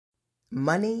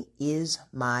Money is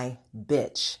my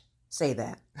bitch. Say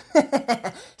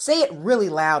that. Say it really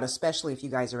loud, especially if you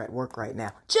guys are at work right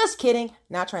now. Just kidding.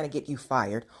 Not trying to get you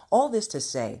fired. All this to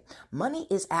say, money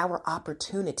is our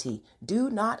opportunity. Do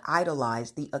not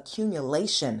idolize the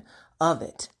accumulation of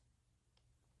it.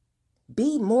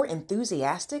 Be more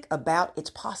enthusiastic about its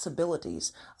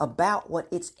possibilities, about what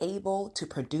it's able to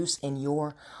produce in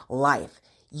your life.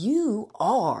 You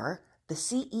are the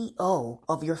CEO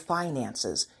of your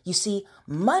finances. You see,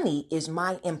 money is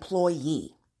my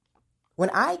employee. When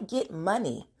I get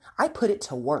money, I put it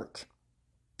to work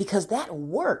because that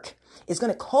work is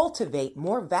going to cultivate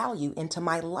more value into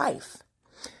my life.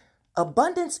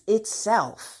 Abundance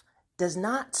itself does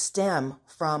not stem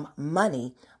from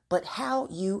money, but how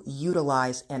you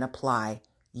utilize and apply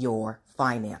your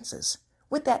finances.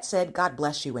 With that said, God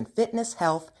bless you in fitness,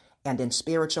 health, and in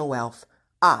spiritual wealth.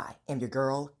 I am your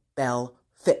girl, Belle